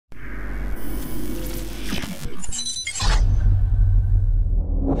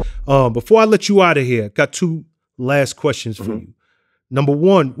Before I let you out of here, I got two last questions for you. Number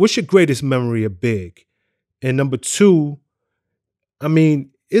one, what's your greatest memory of Big? And number two, I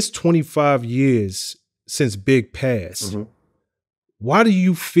mean, it's 25 years since Big passed. Why do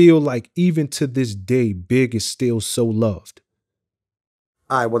you feel like even to this day, Big is still so loved?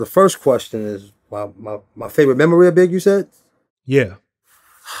 All right, well, the first question is my favorite memory of Big, you said? Yeah.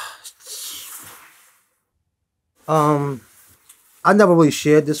 I never really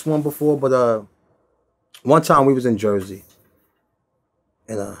shared this one before, but one time we was in Jersey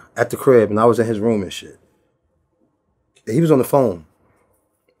and at the crib, and I was in his room and shit. And he was on the phone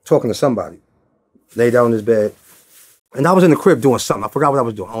talking to somebody, laid down in his bed. And I was in the crib doing something. I forgot what I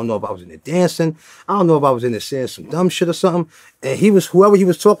was doing. I don't know if I was in there dancing. I don't know if I was in there saying some dumb shit or something. And whoever he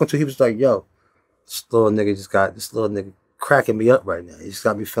was talking to, he was like, yo, this little nigga cracking me up right now. He just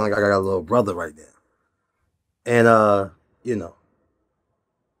got me feeling like I got a little brother right now. And, you know,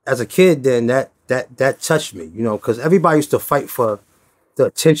 as a kid then that touched me, you know, because everybody used to fight for the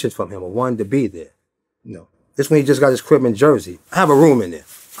attention from him or wanted to be there. You know, this when he just got his crib in Jersey. I have a room in there.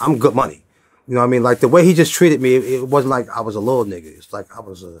 I'm good money. You know what I mean? Like the way he just treated me, it wasn't like I was a little nigga. It's like I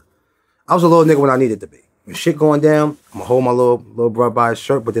was a little nigga when I needed to be. When shit going down, I'm gonna hold my little brother by his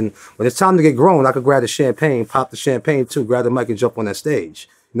shirt. But then when it's time to get grown, I could grab the champagne, pop the champagne too, grab the mic and jump on that stage.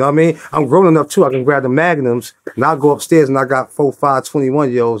 You know what I mean? I'm grown enough too. I can grab the magnums and I'll go upstairs and I got 4, 5,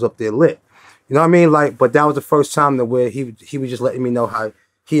 21-year-olds up there lit. You know what I mean? Like, but that was the first time that where he was just letting me know how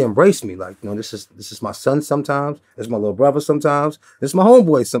he embraced me. Like, you know, this is my son sometimes. This is my little brother sometimes. This is my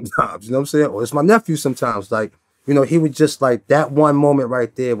homeboy sometimes. You know what I'm saying? Or it's my nephew sometimes. Like, you know, he would just like that one moment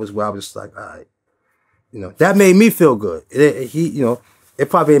right there was where I was just like, all right. You know, that made me feel good. You know, it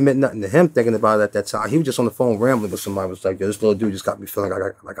probably ain't meant nothing to him thinking about it at that time. He was just on the phone rambling with somebody. Was like, yo, this little dude just got me feeling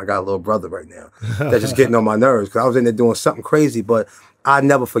like I got a little brother right now. That's just getting on my nerves because I was in there doing something crazy, but I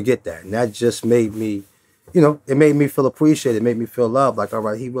never forget that. And that just made me, you know, it made me feel appreciated. It made me feel loved. Like, all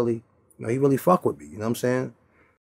right, he really fuck with me. You know what I'm saying?